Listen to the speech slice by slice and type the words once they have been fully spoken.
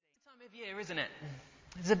of year, isn't it?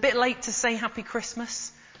 It's a bit late to say Happy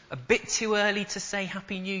Christmas, a bit too early to say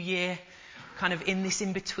Happy New Year, kind of in this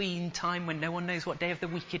in-between time when no one knows what day of the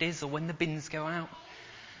week it is or when the bins go out.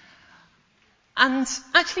 And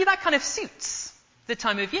actually that kind of suits the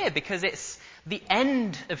time of year because it's the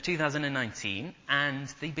end of 2019 and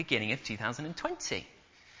the beginning of 2020.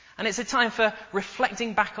 And it's a time for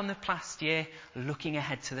reflecting back on the past year, looking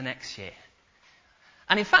ahead to the next year.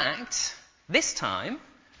 And in fact, this time,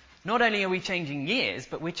 not only are we changing years,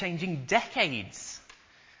 but we're changing decades.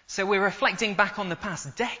 So we're reflecting back on the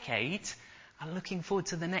past decade and looking forward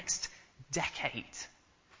to the next decade.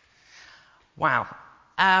 Wow.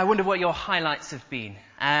 I wonder what your highlights have been.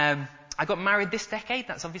 I got married this decade.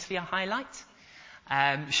 That's obviously a highlight.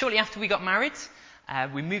 Shortly after we got married,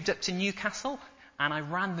 we moved up to Newcastle and I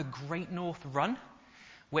ran the Great North Run,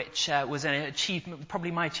 which was an achievement,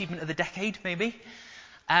 probably my achievement of the decade, maybe.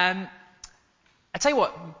 I tell you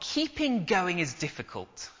what, keeping going is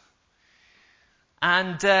difficult.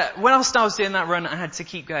 And whilst I was doing that run, I had to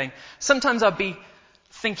keep going. Sometimes I'd be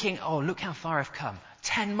thinking, oh, look how far I've come.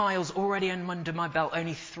 10 miles already under my belt,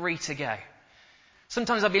 only 3 to go.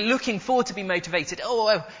 Sometimes I'd be looking forward to be motivated.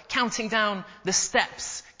 Oh, counting down the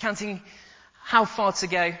steps, counting how far to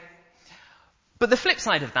go. But the flip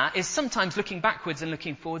side of that is sometimes looking backwards and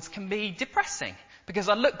looking forwards can be depressing. Because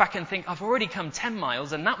I look back and think, I've already come 10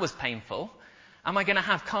 miles and that was painful. Am I going to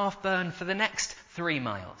have calf burn for the next 3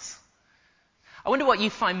 miles? I wonder what you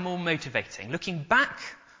find more motivating, looking back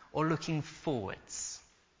or looking forwards?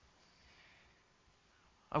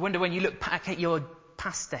 I wonder when you look back at your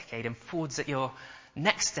past decade and forwards at your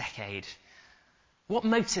next decade, what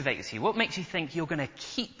motivates you? What makes you think you're going to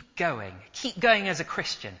keep going as a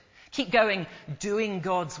Christian, keep going doing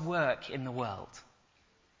God's work in the world?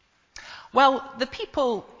 Well, the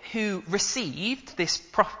people who received this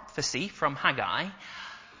prophecy from Haggai,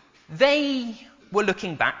 they were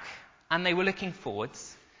looking back and they were looking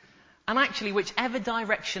forwards. And actually, whichever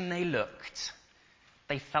direction they looked,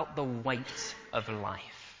 they felt the weight of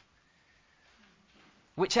life.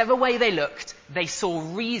 Whichever way they looked, they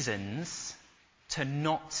saw reasons to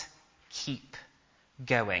not keep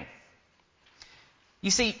going.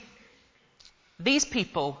 You see, these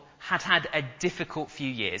people had a difficult few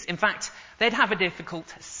years. In fact, they'd have a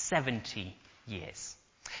difficult 70 years.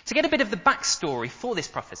 To get a bit of the backstory for this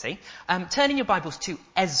prophecy, turn in your Bibles to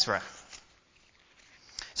Ezra.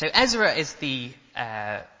 So Ezra is the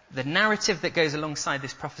narrative that goes alongside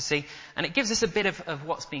this prophecy, and it gives us a bit of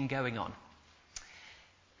what's been going on.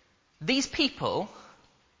 These people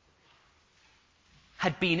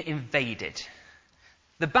had been invaded.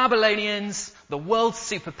 The Babylonians, the world's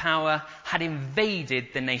superpower, had invaded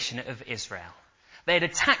the nation of Israel. They had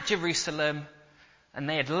attacked Jerusalem and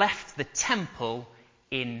they had left the temple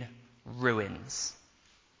in ruins.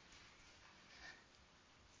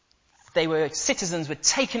 Citizens were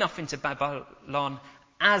taken off into Babylon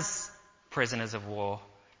as prisoners of war,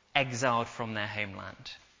 exiled from their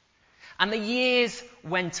homeland. And the years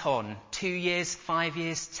went on, 2 years, 5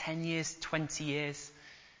 years, 10 years, 20 years.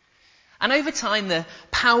 And over time, the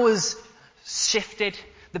powers shifted.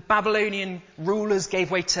 The Babylonian rulers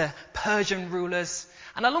gave way to Persian rulers.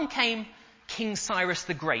 And along came King Cyrus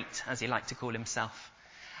the Great, as he liked to call himself.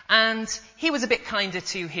 And he was a bit kinder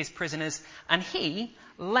to his prisoners, and he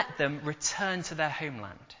let them return to their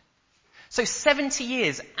homeland. So 70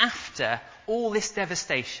 years after all this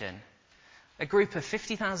devastation, a group of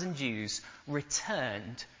 50,000 Jews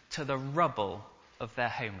returned to the rubble of their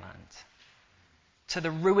homeland, to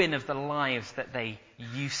the ruin of the lives that they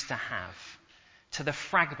used to have, to the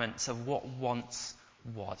fragments of what once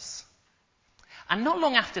was. And not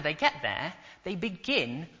long after they get there, they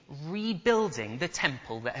begin rebuilding the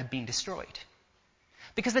temple that had been destroyed.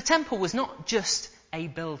 Because the temple was not just a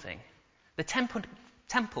building. The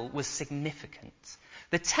temple was significant.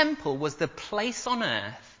 The temple was the place on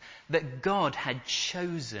earth that God had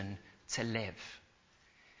chosen to live.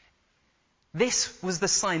 This was the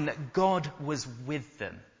sign that God was with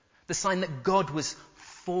them, the sign that God was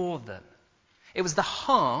for them. It was the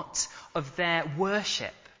heart of their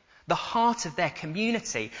worship, the heart of their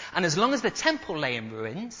community. And as long as the temple lay in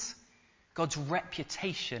ruins, God's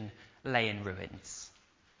reputation lay in ruins.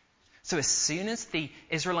 So as soon as the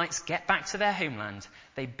Israelites get back to their homeland,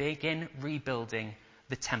 they begin rebuilding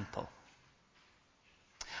the temple.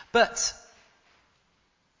 But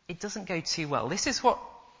it doesn't go too well. This is what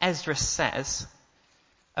Ezra says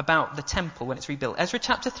about the temple when it's rebuilt. Ezra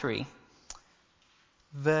chapter 3,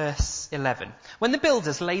 verse 11. When the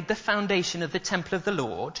builders laid the foundation of the temple of the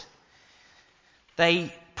Lord,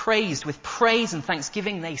 they praised with praise and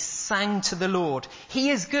thanksgiving. They sang to the Lord. He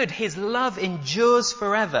is good. His love endures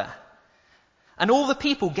forever. And all the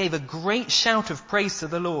people gave a great shout of praise to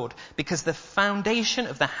the Lord, because the foundation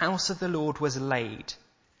of the house of the Lord was laid.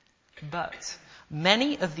 But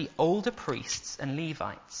many of the older priests and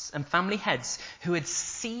Levites and family heads who had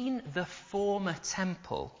seen the former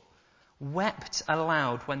temple wept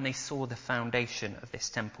aloud when they saw the foundation of this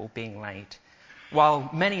temple being laid, while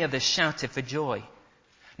many others shouted for joy.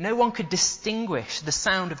 No one could distinguish the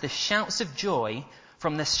sound of the shouts of joy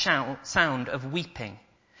from the sound of weeping,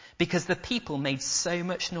 because the people made so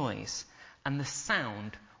much noise, and the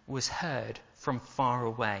sound was heard from far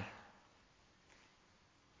away.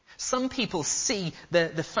 Some people see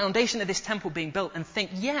the foundation of this temple being built and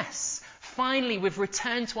think, yes, finally we've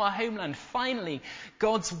returned to our homeland. Finally,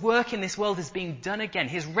 God's work in this world is being done again.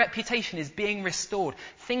 His reputation is being restored.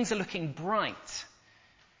 Things are looking bright.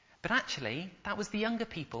 But actually, that was the younger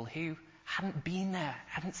people who hadn't been there,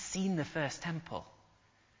 hadn't seen the first temple.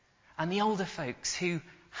 And the older folks who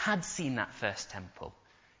had seen that first temple,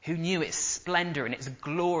 who knew its splendor and its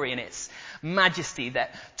glory and its majesty,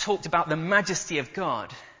 that talked about the majesty of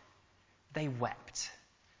God, they wept,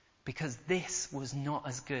 because this was not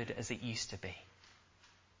as good as it used to be.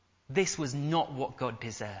 This was not what God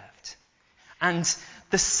deserved. And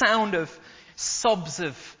the sound of sobs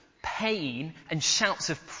of pain and shouts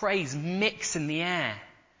of praise mix in the air.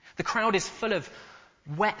 The crowd is full of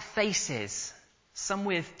wet faces, some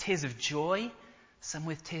with tears of joy, some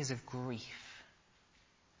with tears of grief.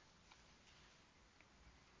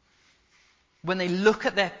 When they look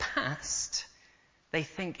at their past, they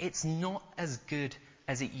think it's not as good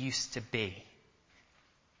as it used to be.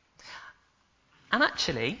 And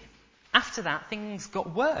actually, after that, things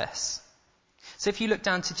got worse. So if you look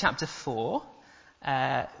down to chapter 4,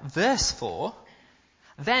 verse 4,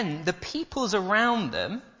 then the peoples around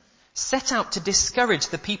them set out to discourage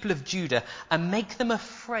the people of Judah and make them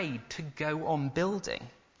afraid to go on building.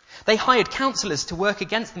 They hired counselors to work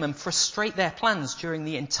against them and frustrate their plans during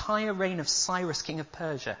the entire reign of Cyrus, king of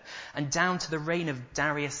Persia, and down to the reign of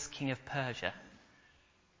Darius, king of Persia.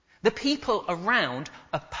 The people around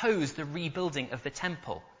opposed the rebuilding of the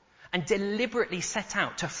temple and deliberately set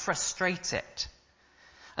out to frustrate it.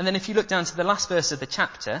 And then if you look down to the last verse of the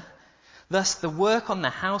chapter, thus the work on the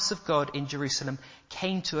house of God in Jerusalem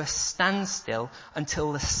came to a standstill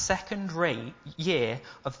until the second year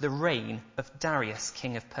of the reign of Darius,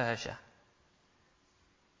 king of Persia.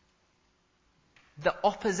 The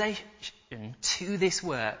opposition to this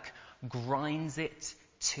work grinds it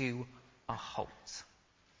to a halt.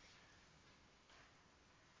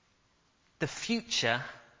 The future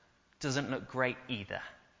doesn't look great either.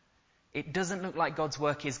 It doesn't look like God's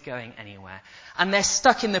work is going anywhere. And they're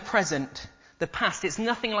stuck in the present, the past. It's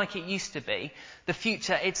nothing like it used to be. The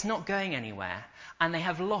future, it's not going anywhere. And they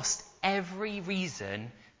have lost every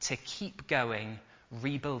reason to keep going,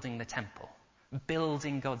 rebuilding the temple,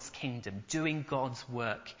 building God's kingdom, doing God's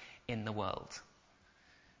work in the world.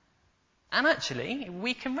 And actually,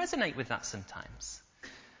 we can resonate with that sometimes.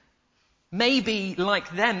 Maybe,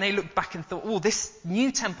 like them, they looked back and thought, oh, this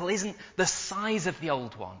new temple isn't the size of the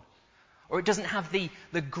old one. Or it doesn't have the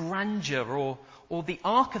grandeur or the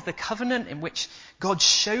Ark of the Covenant in which God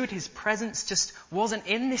showed his presence just wasn't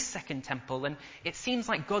in this second temple. And it seems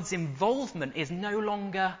like God's involvement is no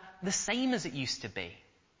longer the same as it used to be.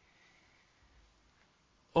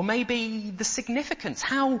 Or maybe the significance.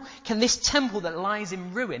 How can this temple that lies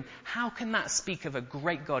in ruin, how can that speak of a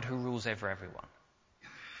great God who rules over everyone?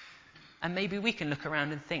 And maybe we can look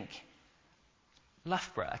around and think,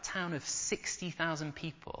 Loughborough, a town of 60,000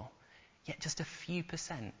 people, yet just a few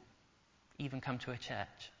 % even come to a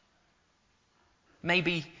church.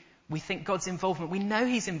 Maybe we think God's involvement, we know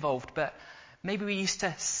he's involved, but maybe we used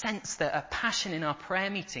to sense that a passion in our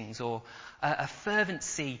prayer meetings or a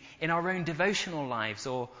fervency in our own devotional lives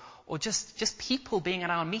or just people being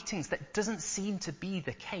at our meetings that doesn't seem to be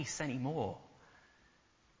the case anymore.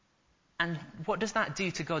 And what does that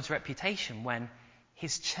do to God's reputation when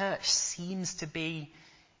his church seems to be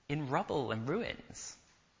in rubble and ruins?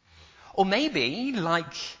 Or maybe,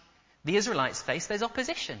 like the Israelites faced, there's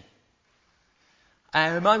opposition.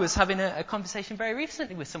 I was having a conversation very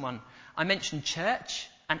recently with someone. I mentioned church,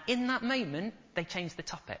 and in that moment, they changed the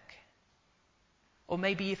topic. Or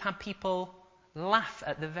maybe you've had people laugh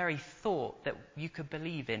at the very thought that you could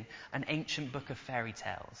believe in an ancient book of fairy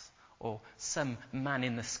tales or some man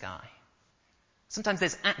in the sky. Sometimes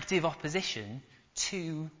there's active opposition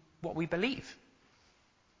to what we believe.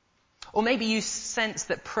 Or maybe you sense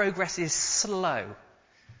that progress is slow.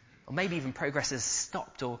 Or maybe even progress has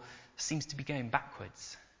stopped or seems to be going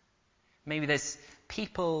backwards. Maybe there's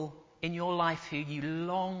people in your life who you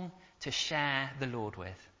long to share the Lord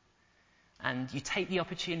with. and you take the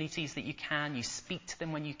opportunities that you can, you speak to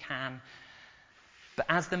them when you can. But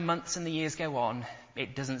as the months and the years go on,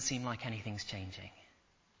 it doesn't seem like anything's changing.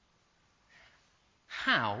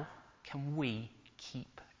 How can we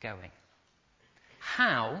keep going?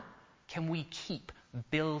 How can we keep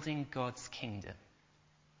building God's kingdom?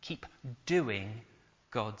 Keep doing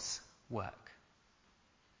God's work?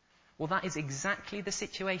 Well, that is exactly the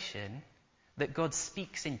situation that God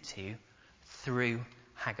speaks into through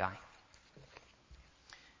Haggai.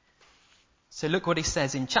 So look what he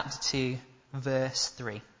says in chapter 2, verse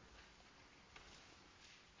 3.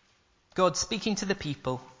 God speaking to the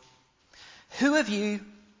people, "Who of you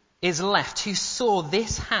is left who saw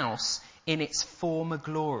this house in its former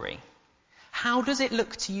glory? How does it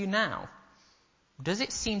look to you now? Does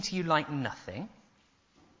it seem to you like nothing?"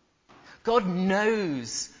 God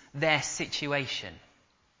knows their situation.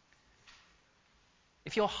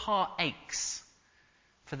 If your heart aches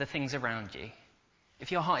for the things around you,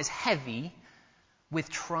 if your heart is heavy with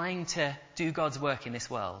trying to do God's work in this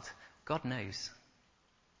world, God knows.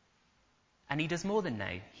 And he does more than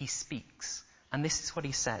know. He speaks. And this is what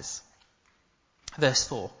he says. Verse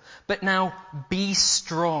 4. "But now be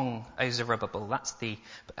strong, O Zerubbabel." That's the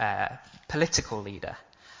political leader.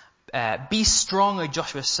 "Be strong, O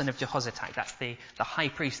Joshua, son of Jehozadak." That's the high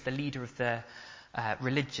priest, the leader of the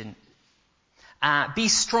religion. "Be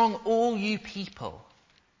strong, all you people."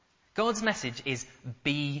 God's message is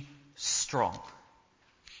be strong.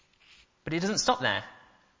 But it doesn't stop there.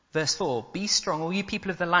 Verse 4, "Be strong, all you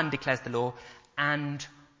people of the land, declares the Lord, and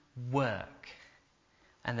work."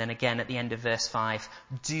 And then again at the end of verse 5,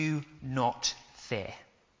 "Do not fear."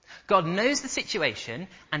 God knows the situation,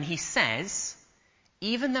 and he says,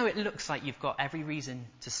 even though it looks like you've got every reason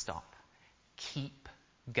to stop, keep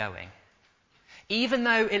going. Even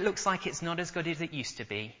though it looks like it's not as good as it used to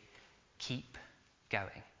be, keep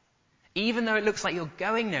going. Even though it looks like you're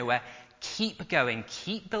going nowhere, keep going.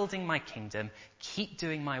 Keep building my kingdom. Keep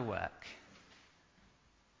doing my work.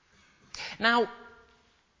 Now,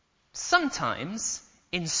 sometimes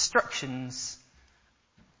instructions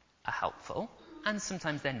are helpful, and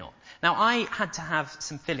sometimes they're not. Now, I had to have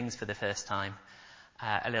some fillings for the first time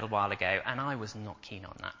a little while ago, and I was not keen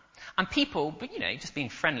on that. And people, but just being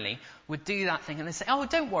friendly, would do that thing and they'd say, "Oh,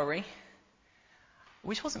 don't worry,"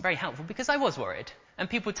 which wasn't very helpful because I was worried. And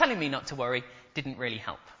people telling me not to worry didn't really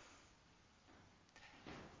help.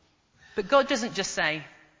 But God doesn't just say,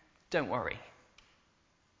 "Don't worry.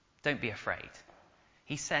 Don't be afraid."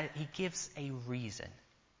 He gives a reason.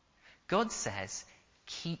 God says,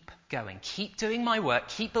 keep going. Keep doing my work.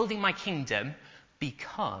 Keep building my kingdom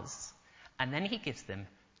because... And then he gives them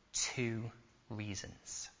 2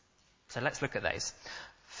 reasons. So let's look at those.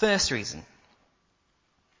 First reason.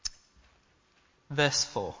 Verse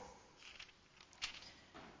 4.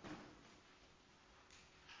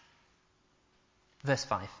 Verse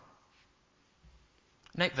 5.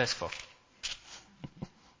 No, verse 4.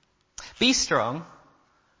 "Be strong,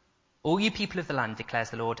 all you people of the land, declares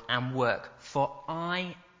the Lord, and work, for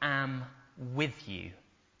I am with you,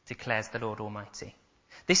 declares the Lord Almighty.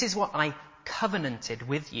 This is what I covenanted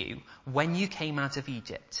with you when you came out of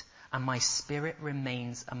Egypt, and my spirit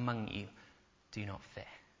remains among you. Do not fear."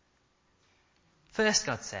 First,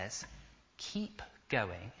 God says, keep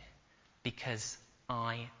going because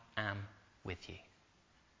I am with you.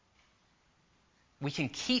 We can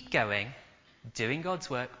keep going, doing God's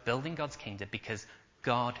work, building God's kingdom, because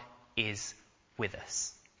God is with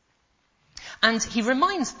us. And he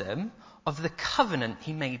reminds them of the covenant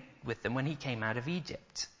he made with them when he came out of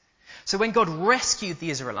Egypt. So when God rescued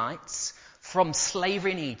the Israelites from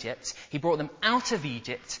slavery in Egypt, he brought them out of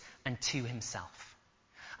Egypt and to himself.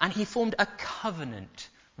 And he formed a covenant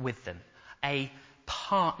with them, a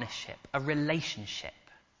partnership, a relationship.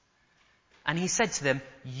 And he said to them,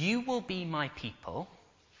 "You will be my people,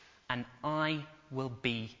 and I will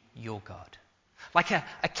be your God." Like a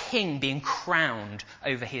king being crowned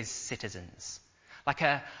over his citizens. Like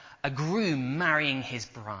a groom marrying his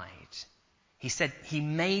bride. He said he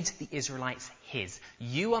made the Israelites his.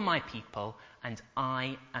 "You are my people, and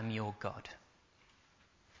I am your God."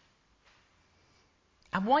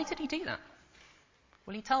 And why did he do that?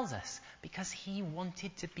 Well, he tells us, because he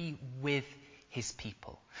wanted to be with his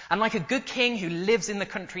people. And like a good king who lives in the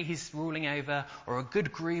country he's ruling over, or a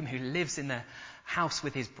good groom who lives in the house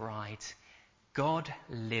with his bride, God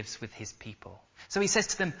lives with his people. So he says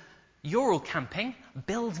to them, "You're all camping,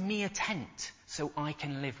 build me a tent so I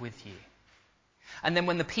can live with you." And then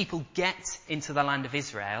when the people get into the land of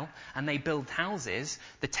Israel and they build houses,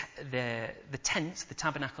 the tent, the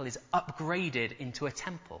tabernacle, is upgraded into a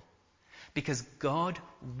temple. Because God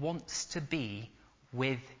wants to be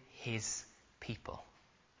with his people.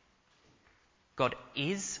 God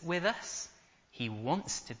is with us. He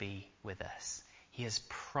wants to be with us. He has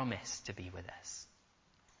promised to be with us.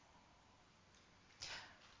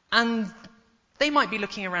 And they might be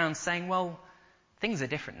looking around saying, well, things are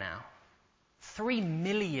different now. 3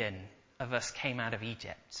 million of us came out of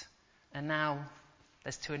Egypt, and now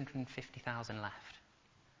there's 250,000 left.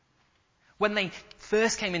 When they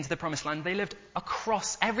first came into the Promised Land, they lived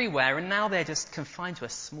across everywhere, and now they're just confined to a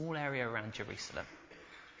small area around Jerusalem.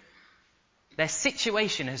 Their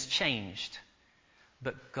situation has changed,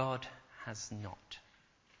 but God has not.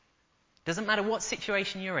 Doesn't matter what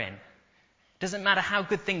situation you're in, doesn't matter how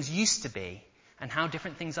good things used to be and how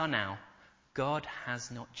different things are now, God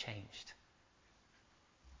has not changed.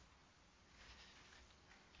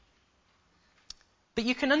 But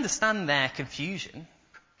you can understand their confusion,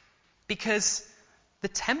 because the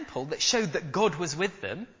temple that showed that God was with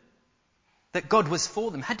them, that God was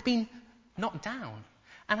for them, had been knocked down.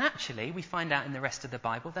 And actually, we find out in the rest of the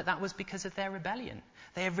Bible that that was because of their rebellion.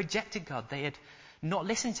 They had rejected God. They had not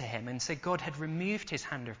listened to him, and so God had removed his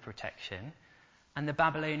hand of protection, and the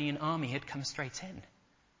Babylonian army had come straight in.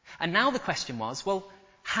 And now the question was, well,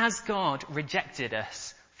 has God rejected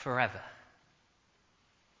us forever?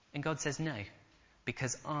 And God says no,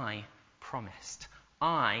 because I promised.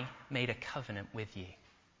 I made a covenant with you.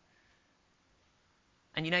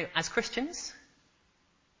 And you know, as Christians,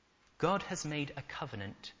 God has made a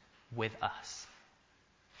covenant with us.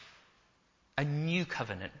 A new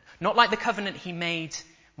covenant. Not like the covenant he made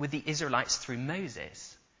with the Israelites through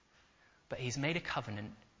Moses, but he's made a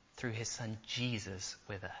covenant through his son Jesus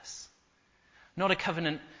with us. Not a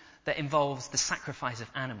covenant that involves the sacrifice of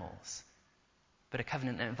animals, but a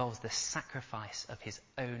covenant that involves the sacrifice of his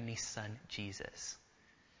only son Jesus.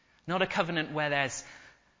 Not a covenant where there's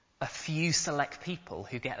a few select people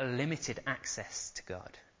who get limited access to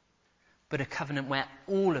God, but a covenant where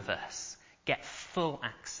all of us get full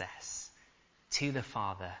access to the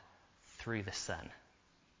Father through the Son.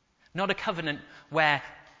 Not a covenant where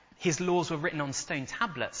his laws were written on stone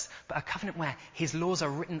tablets, but a covenant where his laws are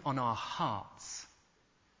written on our hearts.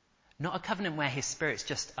 Not a covenant where his Spirit's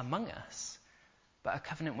just among us, but a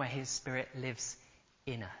covenant where his Spirit lives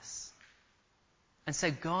in us. And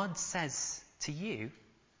so God says to you,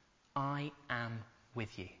 I am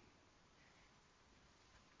with you.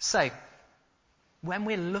 So, when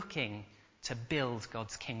we're looking to build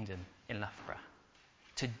God's kingdom in Loughborough,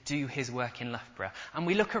 to do his work in Loughborough, and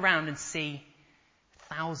we look around and see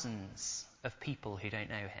thousands of people who don't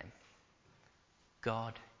know him,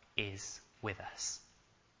 God is with us.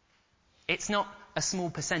 It's not a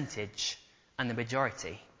small percentage and the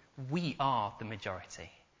majority. We are the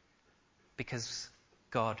majority, because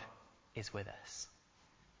God is with us.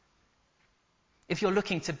 If you're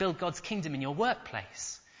looking to build God's kingdom in your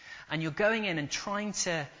workplace, and you're going in and trying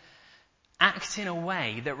to act in a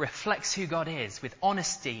way that reflects who God is, with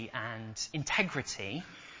honesty and integrity,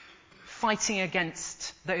 fighting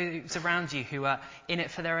against those around you who are in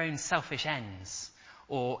it for their own selfish ends,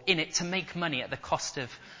 or in it to make money at the cost of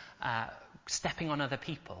stepping on other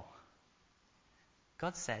people,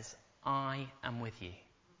 God says, I am with you.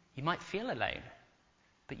 You might feel alone,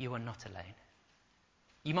 but you are not alone.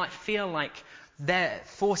 You might feel like their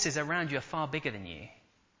forces around you are far bigger than you,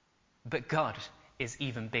 but God is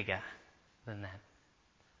even bigger than them.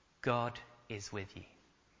 God is with you.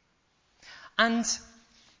 And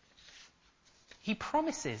he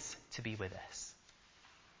promises to be with us.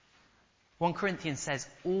 1 Corinthians says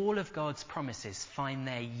all of God's promises find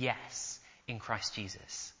their yes in Christ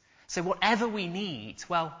Jesus. So whatever we need,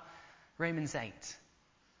 well, Romans 8,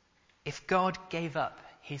 if God gave up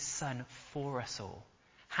his Son for us all,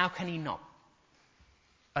 how can he not,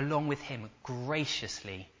 along with him,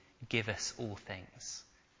 graciously give us all things?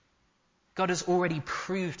 God has already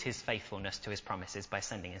proved his faithfulness to his promises by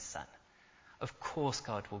sending his Son. Of course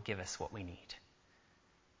God will give us what we need.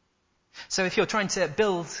 So if you're trying to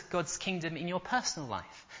build God's kingdom in your personal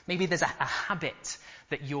life, maybe there's a habit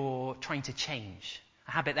that you're trying to change,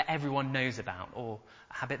 a habit that everyone knows about, or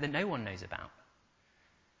a habit that no one knows about.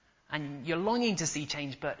 And you're longing to see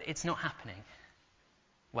change, but it's not happening.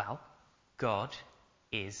 Well, God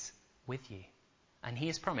is with you. And he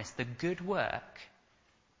has promised the good work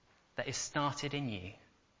that is started in you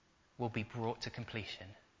will be brought to completion.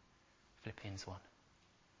 Philippians 1.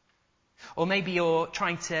 Or maybe you're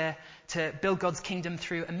trying to build God's kingdom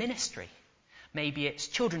through a ministry. Maybe it's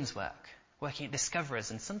children's work, working at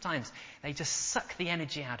Discoverers, and sometimes they just suck the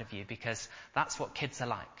energy out of you because that's what kids are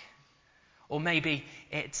like. Or maybe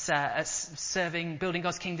it's building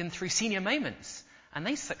God's kingdom through senior moments, and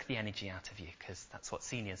they suck the energy out of you because that's what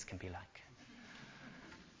seniors can be like.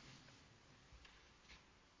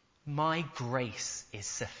 My grace is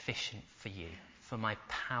sufficient for you, for my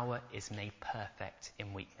power is made perfect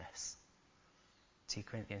in weakness. 2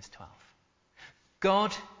 Corinthians 12.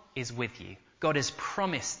 God is with you. God has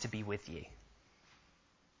promised to be with you.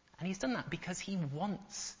 And he's done that because he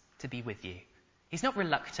wants to be with you. He's not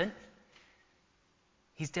reluctant.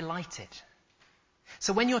 He's delighted.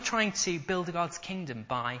 So when you're trying to build God's kingdom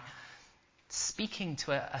by speaking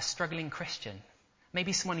to a struggling Christian,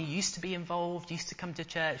 maybe someone who used to be involved, used to come to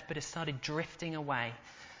church, but has started drifting away,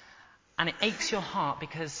 and it aches your heart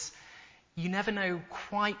because you never know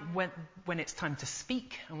quite when it's time to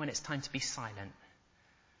speak and when it's time to be silent.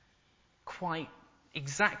 Quite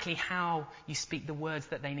exactly how you speak the words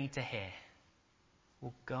that they need to hear.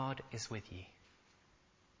 Well, God is with you.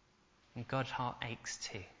 And God's heart aches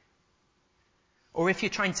too. Or if you're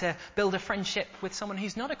trying to build a friendship with someone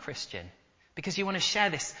who's not a Christian, because you want to share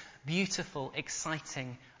this beautiful,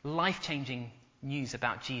 exciting, life-changing news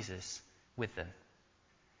about Jesus with them.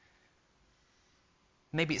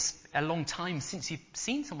 Maybe it's a long time since you've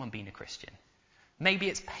seen someone being a Christian. Maybe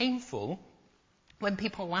it's painful when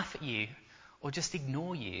people laugh at you or just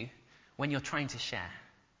ignore you when you're trying to share.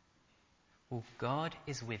 Well, God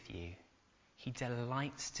is with you. He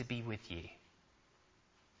delights to be with you.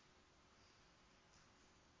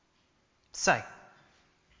 So,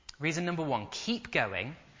 reason number 1, keep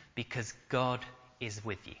going because God is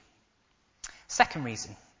with you. Second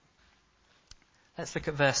reason, let's look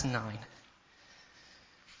at verse 9.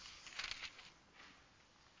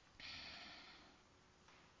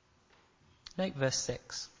 No, verse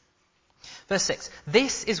 6. Verse 6.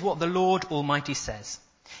 This is what the Lord Almighty says.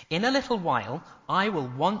 In a little while, I will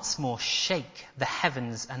once more shake the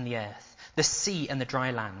heavens and the earth, the sea and the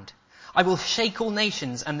dry land. I will shake all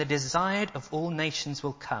nations, and the desired of all nations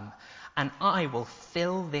will come, and I will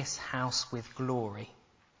fill this house with glory,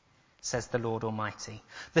 says the Lord Almighty.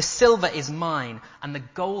 The silver is mine, and the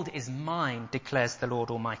gold is mine, declares the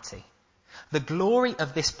Lord Almighty. The glory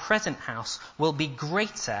of this present house will be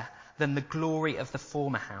greater than the glory of the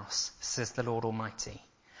former house, says the Lord Almighty.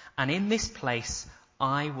 And in this place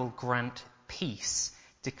I will grant peace,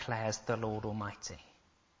 declares the Lord Almighty.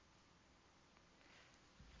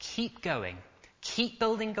 Keep going. Keep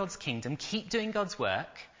building God's kingdom. Keep doing God's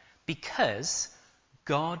work because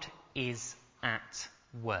God is at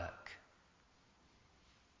work.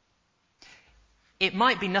 It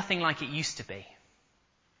might be nothing like it used to be,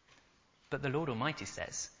 but the Lord Almighty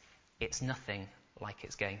says it's nothing like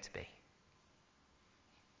it's going to be.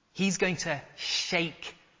 He's going to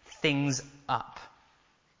shake things up.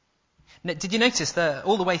 Now, did you notice that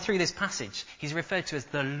all the way through this passage, he's referred to as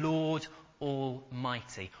the Lord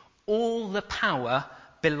Almighty. All the power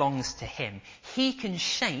belongs to him. He can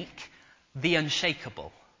shake the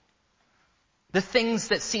unshakable. The things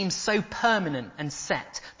that seem so permanent and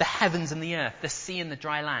set, the heavens and the earth, the sea and the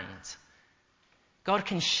dry land. God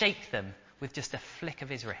can shake them with just a flick of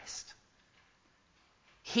his wrist.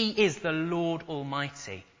 He is the Lord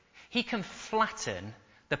Almighty. He can flatten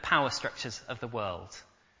the power structures of the world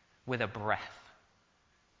with a breath.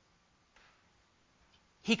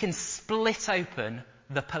 He can split open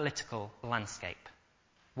the political landscape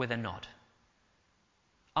with a nod.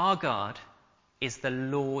 Our God is the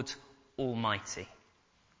Lord Almighty.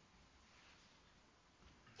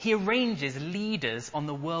 He arranges leaders on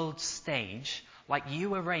the world stage like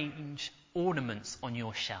you arrange ornaments on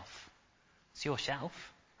your shelf. It's your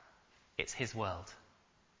shelf. It's his world.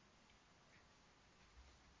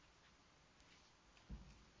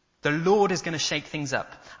 The Lord is going to shake things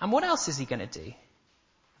up. And what else is he going to do?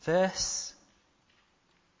 Verse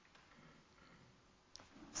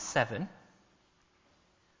 7.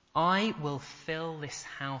 I will fill this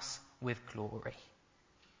house with glory,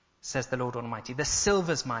 says the Lord Almighty. The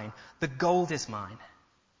silver's mine, the gold is mine.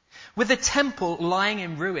 With the temple lying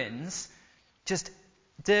in ruins, just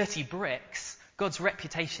dirty bricks, God's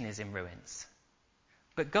reputation is in ruins.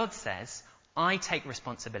 But God says, I take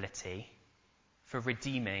responsibility for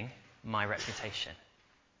redeeming my reputation.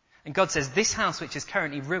 And God says, this house which is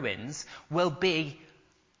currently ruins will be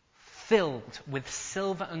filled with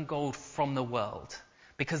silver and gold from the world,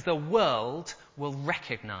 because the world will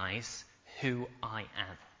recognize who I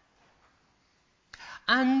am.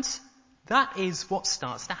 And that is what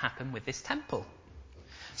starts to happen with this temple.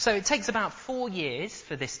 So it takes about 4 years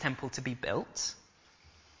for this temple to be built.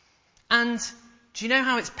 And do you know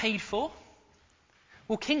how it's paid for?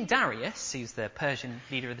 Well, King Darius, who's the Persian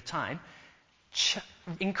leader of the time,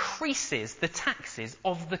 increases the taxes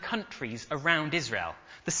of the countries around Israel.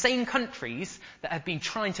 The same countries that have been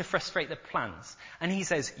trying to frustrate the plans. And he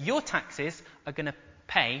says, your taxes are going to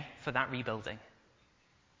pay for that rebuilding.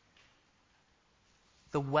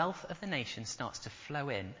 the wealth of the nation starts to flow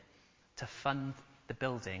in to fund the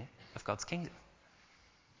building of God's kingdom.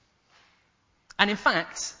 And in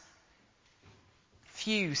fact, a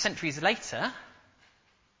few centuries later,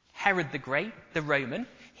 Herod the Great, the Roman,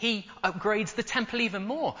 he upgrades the temple even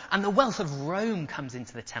more. And the wealth of Rome comes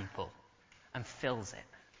into the temple and fills it.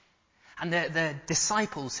 And the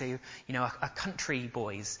disciples who, are country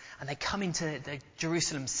boys, and they come into the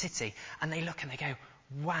Jerusalem city and they look and they go,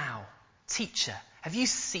 wow, teacher, have you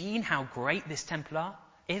seen how great this temple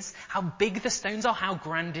is? How big the stones are, how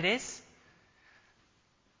grand it is?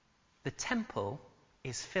 The temple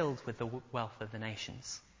is filled with the wealth of the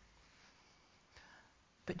nations.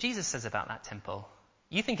 But Jesus says about that temple,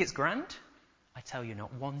 you think it's grand? I tell you,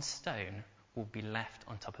 not one stone will be left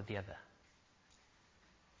on top of the other.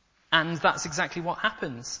 And that's exactly what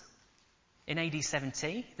happens. In AD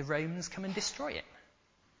 70, the Romans come and destroy it.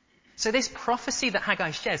 So this prophecy that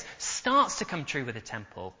Haggai shares starts to come true with the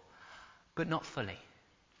temple, but not fully.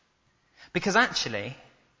 Because actually,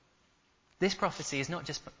 this prophecy is not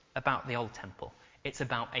just about the old temple, it's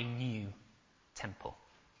about a new temple.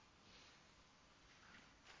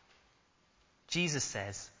 Jesus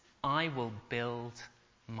says, I will build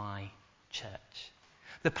my church.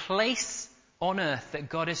 The place on earth that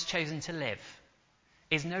God has chosen to live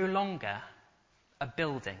is no longer a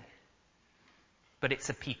building, but it's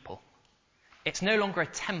a people. It's no longer a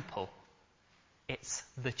temple, it's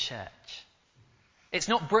the church. It's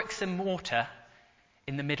not bricks and mortar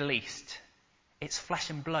in the Middle East. It's flesh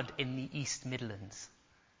and blood in the East Midlands.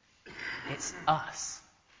 It's us.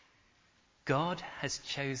 God has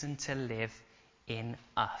chosen to live in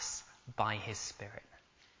us by his Spirit.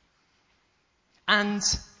 And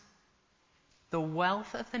the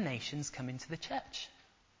wealth of the nations come into the church.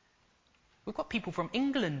 We've got people from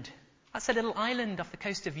England. That's a little island off the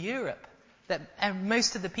coast of Europe that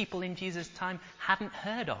most of the people in Jesus' time hadn't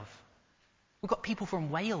heard of. We've got people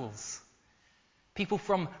from Wales, people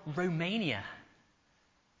from Romania,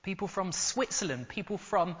 people from Switzerland, people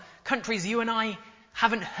from countries you and I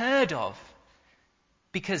haven't heard of.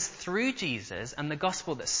 Because through Jesus and the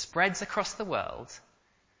gospel that spreads across the world,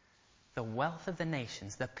 the wealth of the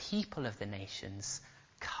nations, the people of the nations,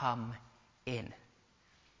 come in.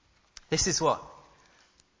 This is what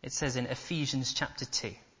it says in Ephesians chapter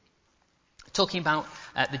 2. Talking about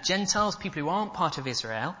the Gentiles, people who aren't part of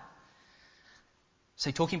Israel.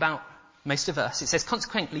 So talking about most of us, it says,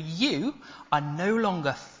 consequently, you are no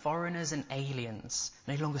longer foreigners and aliens,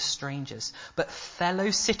 no longer strangers, but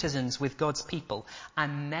fellow citizens with God's people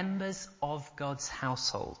and members of God's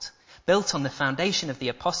household, built on the foundation of the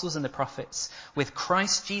apostles and the prophets, with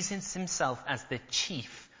Christ Jesus himself as the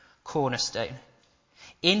chief cornerstone.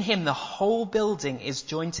 In him the whole building is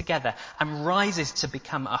joined together and rises to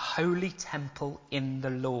become a holy temple in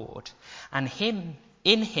the Lord. And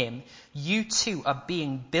in him you too are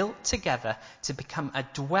being built together to become a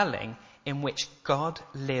dwelling in which God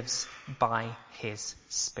lives by his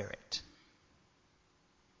Spirit.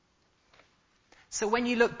 So when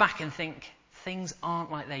you look back and think things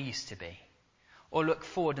aren't like they used to be, or look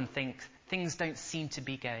forward and think things don't seem to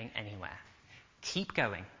be going anywhere, keep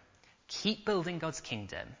going. Keep building God's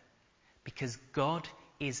kingdom, because God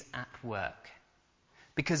is at work.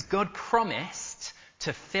 Because God promised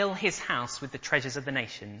to fill his house with the treasures of the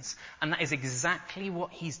nations, and that is exactly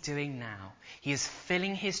what he's doing now. He is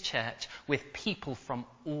filling his church with people from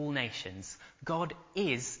all nations. God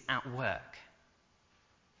is at work.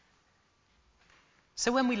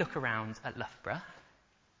 So when we look around at Loughborough,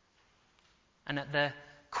 and at the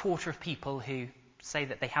quarter of people who say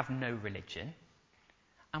that they have no religion,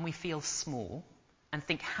 and we feel small and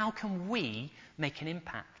think, how can we make an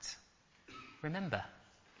impact? Remember,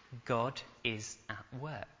 God is at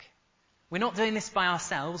work. We're not doing this by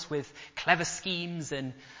ourselves with clever schemes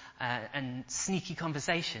and sneaky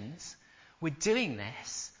conversations. We're doing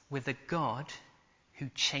this with a God who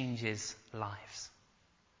changes lives.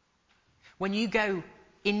 When you go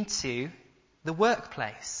into the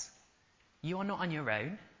workplace, you are not on your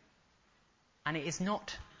own, and it is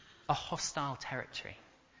not a hostile territory.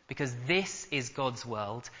 Because this is God's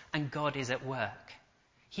world and God is at work.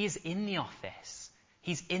 He is in the office.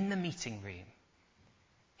 He's in the meeting room.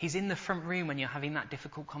 He's in the front room when you're having that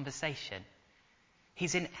difficult conversation.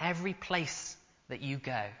 He's in every place that you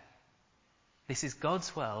go. This is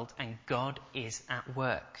God's world and God is at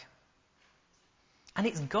work. And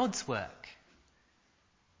it's God's work,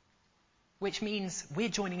 which means we're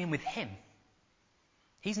joining in with him.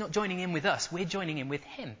 He's not joining in with us, we're joining in with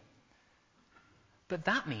him. But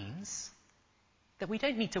that means that we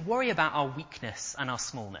don't need to worry about our weakness and our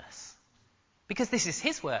smallness, because this is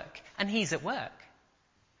his work and he's at work.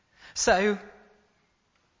 So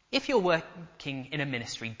If you're working in a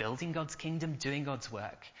ministry, building God's kingdom, doing God's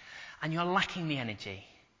work, and you're lacking the energy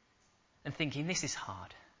and thinking, this is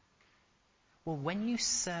hard. Well, when you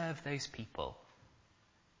serve those people,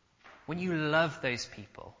 when you love those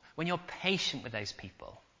people, when you're patient with those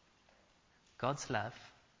people, God's love,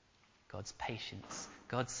 God's patience,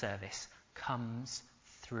 God's service comes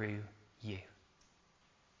through you.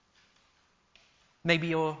 Maybe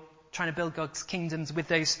you're trying to build God's kingdoms with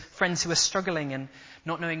those friends who are struggling and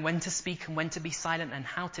not knowing when to speak and when to be silent and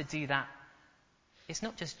how to do that. It's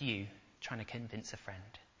not just you trying to convince a friend.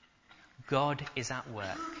 God is at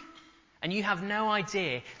work. And you have no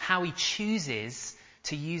idea how he chooses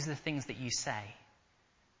to use the things that you say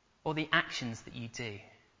or the actions that you do.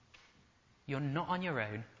 You're not on your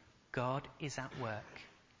own. God is at work.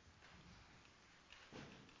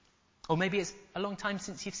 Or maybe it's a long time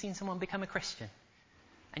since you've seen someone become a Christian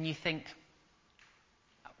and you think,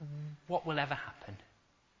 what will ever happen?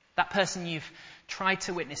 That person you've tried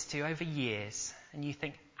to witness to over years and you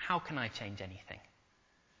think, how can I change anything?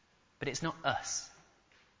 But it's not us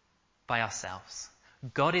by ourselves.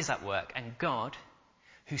 God is at work, and God,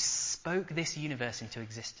 who spoke this universe into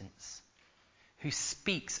existence, who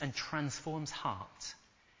speaks and transforms hearts,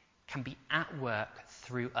 can be at work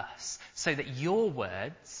through us so that your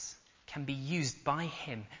words can be used by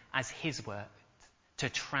him as his word to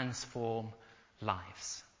transform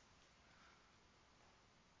lives.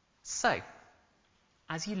 So,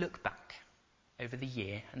 as you look back over the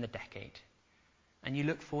year and the decade, and you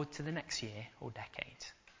look forward to the next year or decade,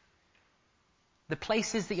 the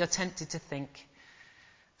places that you're tempted to think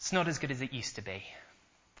it's not as good as it used to be,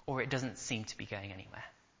 or it doesn't seem to be going anywhere,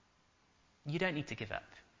 you don't need to give up.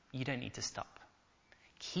 You don't need to stop.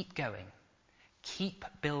 Keep going. Keep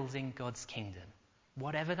building God's kingdom.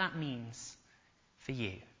 Whatever that means for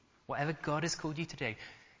you, whatever God has called you to do,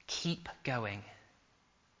 keep going.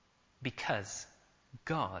 Because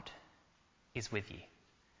God is with you,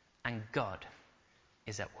 and God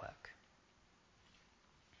is at work.